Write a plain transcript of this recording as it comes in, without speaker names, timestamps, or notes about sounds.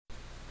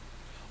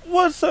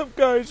What's up,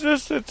 guys?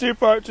 This is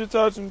T-Part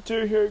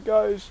 2002 here,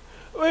 guys.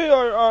 We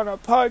are on a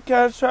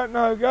podcast right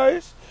now,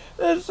 guys.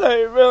 This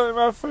ain't really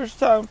my first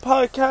time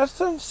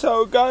podcasting,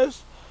 so,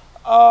 guys,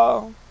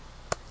 I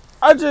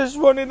just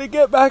wanted to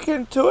get back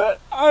into it.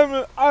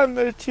 I'm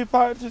the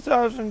T-Part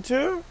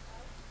 2002.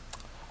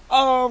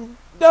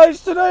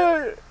 Guys,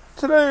 today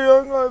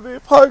I'm going to be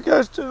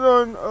podcasting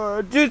on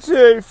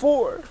GTA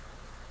 4.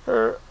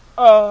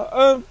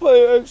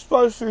 Unplay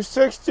Xbox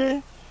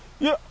 360.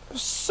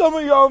 Some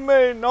of y'all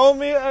may know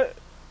me.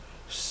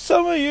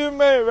 Some of you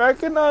may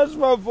recognize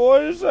my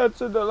voice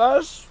after the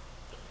last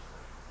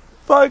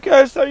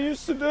podcast I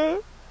used to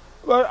do.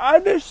 But I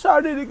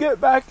decided to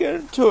get back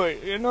into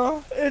it, you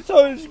know. It's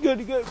always good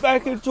to get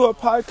back into a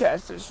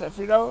podcast and stuff,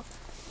 you know.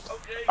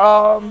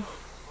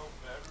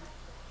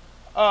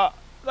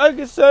 Like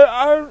I said,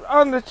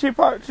 I'm the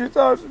T-Part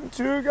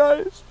 2002,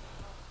 guys.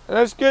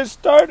 Let's get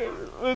started.